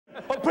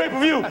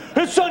pay-per-view.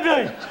 It's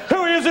Sunday.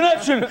 Here he is in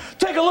action.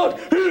 Take a look.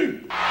 Please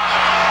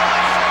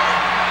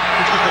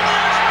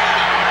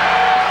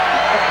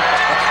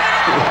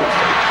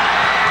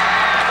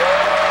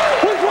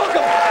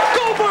welcome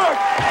Goldberg.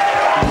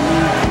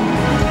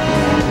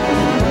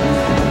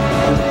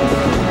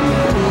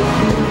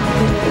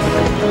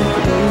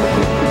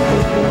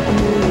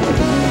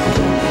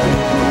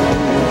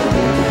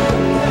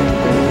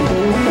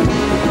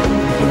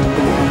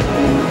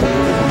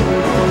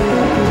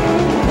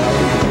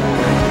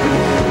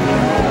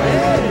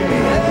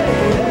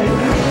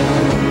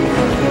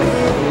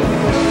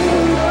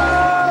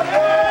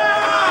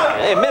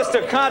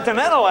 Mr.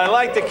 Continental, I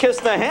like the kiss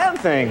the hand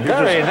thing.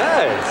 Very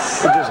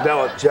nice. You're just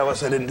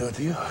jealous I didn't do it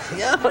to you.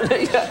 Yeah,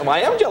 well,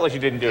 I am jealous you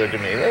didn't do it to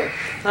me.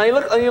 Now,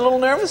 are you a little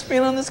nervous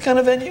being on this kind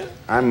of venue?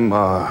 I'm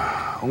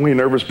only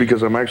nervous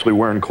because I'm actually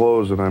wearing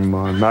clothes and I'm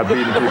not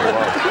beating people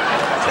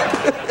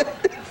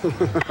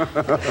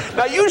up.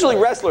 Now, usually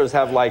wrestlers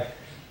have like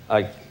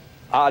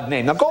odd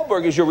name. Now,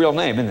 Goldberg is your real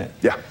name, isn't it?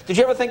 Yeah. Did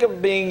you ever think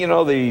of being,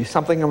 the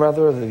something or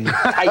other, the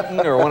Titan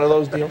or one of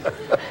those deals?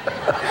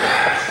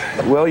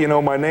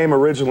 Well, my name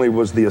originally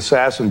was the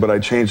Assassin, but I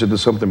changed it to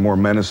something more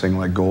menacing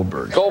like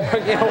Goldberg.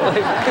 Goldberg,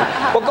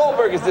 well,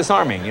 Goldberg is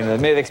disarming.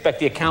 Maybe they expect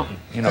the accountant,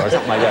 or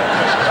something like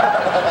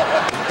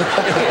that.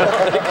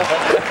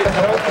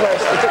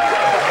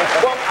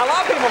 Well, a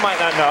lot of people might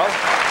not know.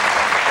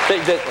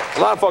 A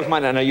lot of folks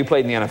might not know you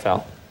played in the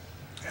NFL.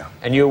 Yeah.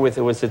 And you were with,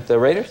 was it the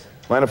Raiders?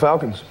 Atlanta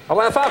Falcons.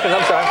 Atlanta Falcons,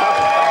 I'm sorry.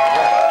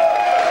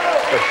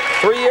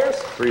 3 years?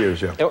 3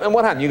 years, yeah. And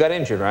what happened? You got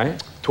injured,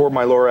 right? Tore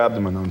my lower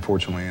abdomen,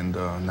 unfortunately, and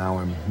now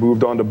I'm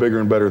moved on to bigger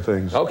and better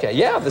things. Okay,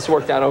 yeah, this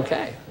worked out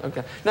okay.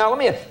 Okay. Now,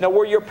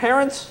 were your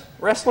parents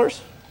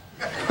wrestlers?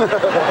 They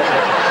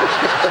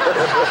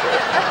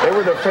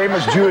were the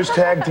famous Jewish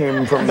tag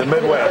team from the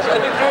Midwest.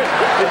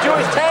 The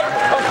Jewish tag,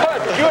 of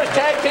course, the Jewish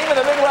tag team of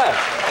the Midwest.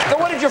 So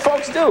what did your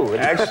folks do?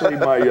 Actually,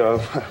 you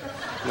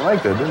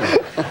liked that, didn't you?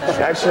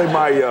 Actually,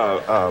 my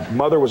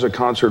mother was a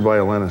concert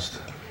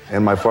violinist.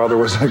 And my father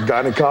was a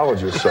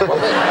gynecologist, so go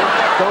figure.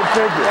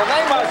 Well,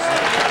 they must.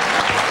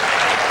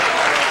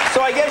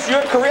 So I guess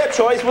your career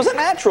choice was a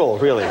natural,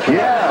 really.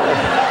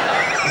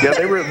 Yeah. Yeah,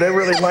 they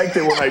really liked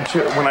it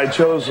when I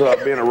chose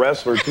being a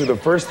wrestler too. The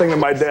first thing that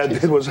my dad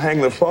did was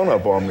hang the phone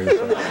up on me.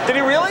 So. Did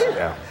he really?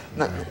 Yeah.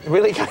 No,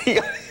 really?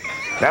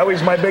 Now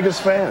he's my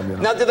biggest fan.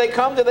 Now, do they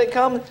come?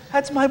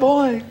 That's my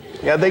boy.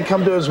 Yeah, they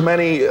come to as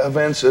many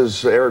events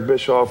as Eric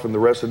Bischoff and the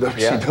rest of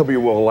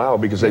WCW will allow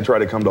because they try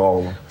to come to all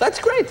of them. That's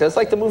great. That's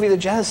like the movie The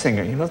Jazz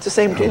Singer. It's the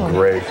same deal.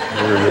 Great.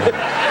 How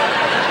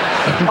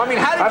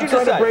did you decide? I'm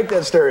trying to break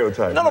that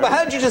stereotype. No, but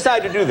how did you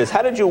decide to do this?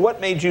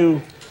 What made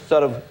you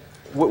sort of,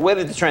 where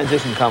did the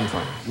transition come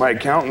from? My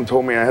accountant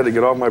told me I had to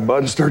get off my butt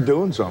and start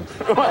doing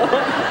something.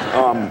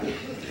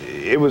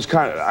 It was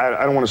kind of,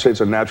 I don't want to say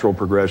it's a natural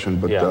progression,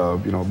 but,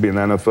 being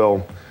in the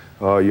NFL,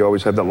 you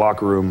always have that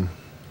locker room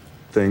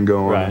thing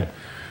going. Right.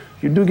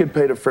 You do get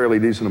paid a fairly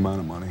decent amount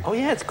of money. Oh,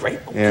 yeah, it's great.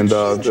 And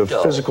the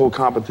physical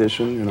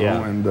competition,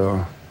 and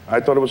I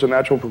thought it was a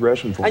natural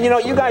progression for me.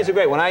 And you guys are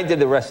great. When I did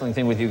the wrestling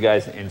thing with you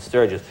guys in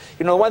Sturgis,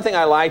 one thing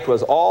I liked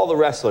was all the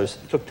wrestlers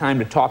took time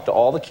to talk to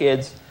all the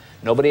kids.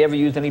 Nobody ever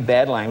used any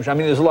bad language.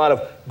 There's a lot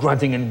of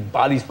grunting and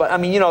bodies, but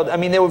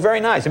they were very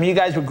nice. You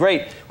guys were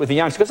great with the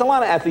youngsters, because a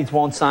lot of athletes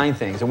won't sign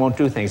things and won't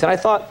do things. And I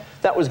thought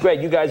that was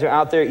great. You guys are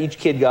out there. Each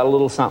kid got a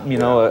little something,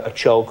 a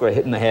choke or a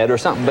hit in the head or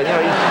something. But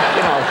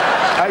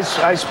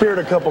I speared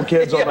a couple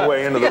kids on the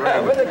way into the ring.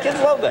 Yeah, but the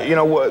kids love that. You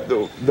know what?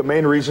 The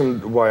main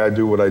reason why I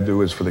do what I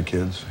do is for the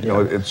kids.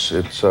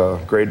 It's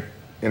great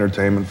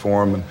entertainment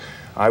for them, and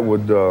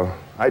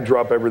I'd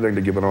drop everything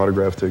to give an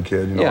autograph to a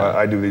kid.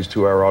 I do these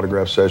 2-hour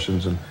autograph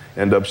sessions and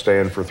end up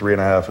staying for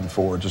 3.5 and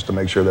 4 just to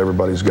make sure that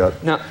everybody's got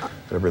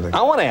everything.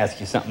 I want to ask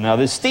you something now.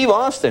 This Steve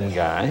Austin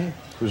guy.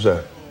 Who's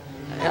that?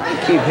 I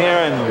keep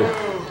hearing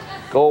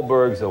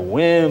Goldberg's a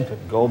wimp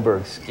and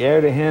Goldberg's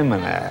scared of him,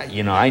 and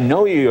I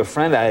know you're your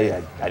friend.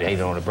 I don't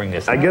want to bring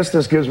this up. I guess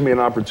this gives me an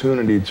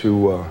opportunity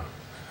to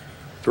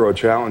throw a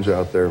challenge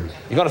out there.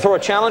 You're going to throw a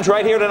challenge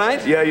right here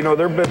tonight? Yeah,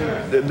 there've been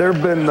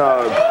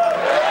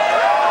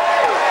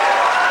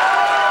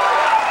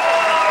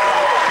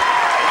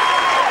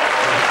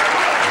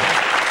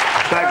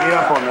back me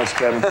up on this,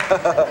 Kevin.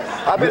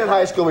 I've been in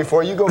high school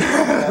before. You go.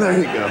 There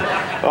you go.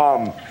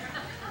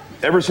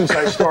 Ever since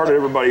I started,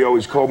 everybody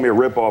always called me a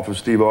ripoff of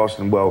Steve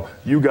Austin. Well,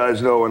 you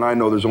guys know, and I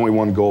know, there's only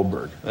one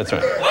Goldberg. That's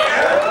right.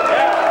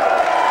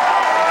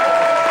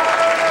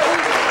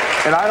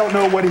 And I don't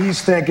know what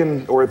he's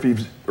thinking, or if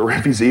he's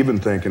even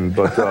thinking,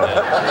 but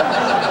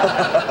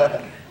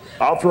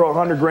I'll throw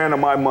 $100 grand of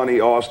my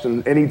money,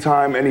 Austin,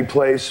 anytime, any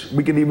place.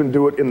 We can even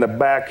do it in the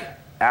back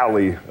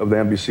alley of the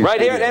NBC. Right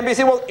studio. here at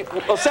NBC.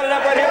 We'll set it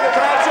up right here at the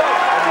Tonight Show.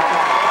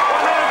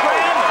 100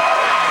 grand.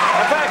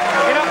 In fact,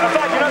 you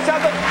know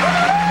something?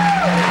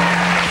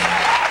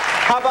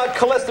 How about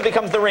Callista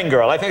becomes the ring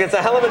girl? I think it's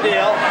a hell of a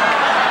deal.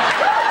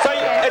 So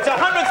it's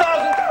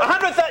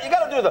 100,000. You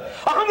got to do the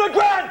 100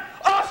 grand.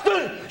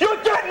 Austin, you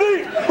get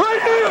me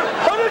right here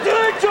on the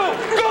Tonight Show.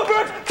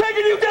 Goldberg's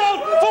taking you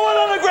down for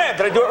 100 grand.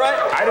 Did I do it right?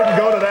 I didn't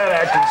go to that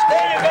acting school.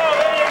 There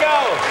you go.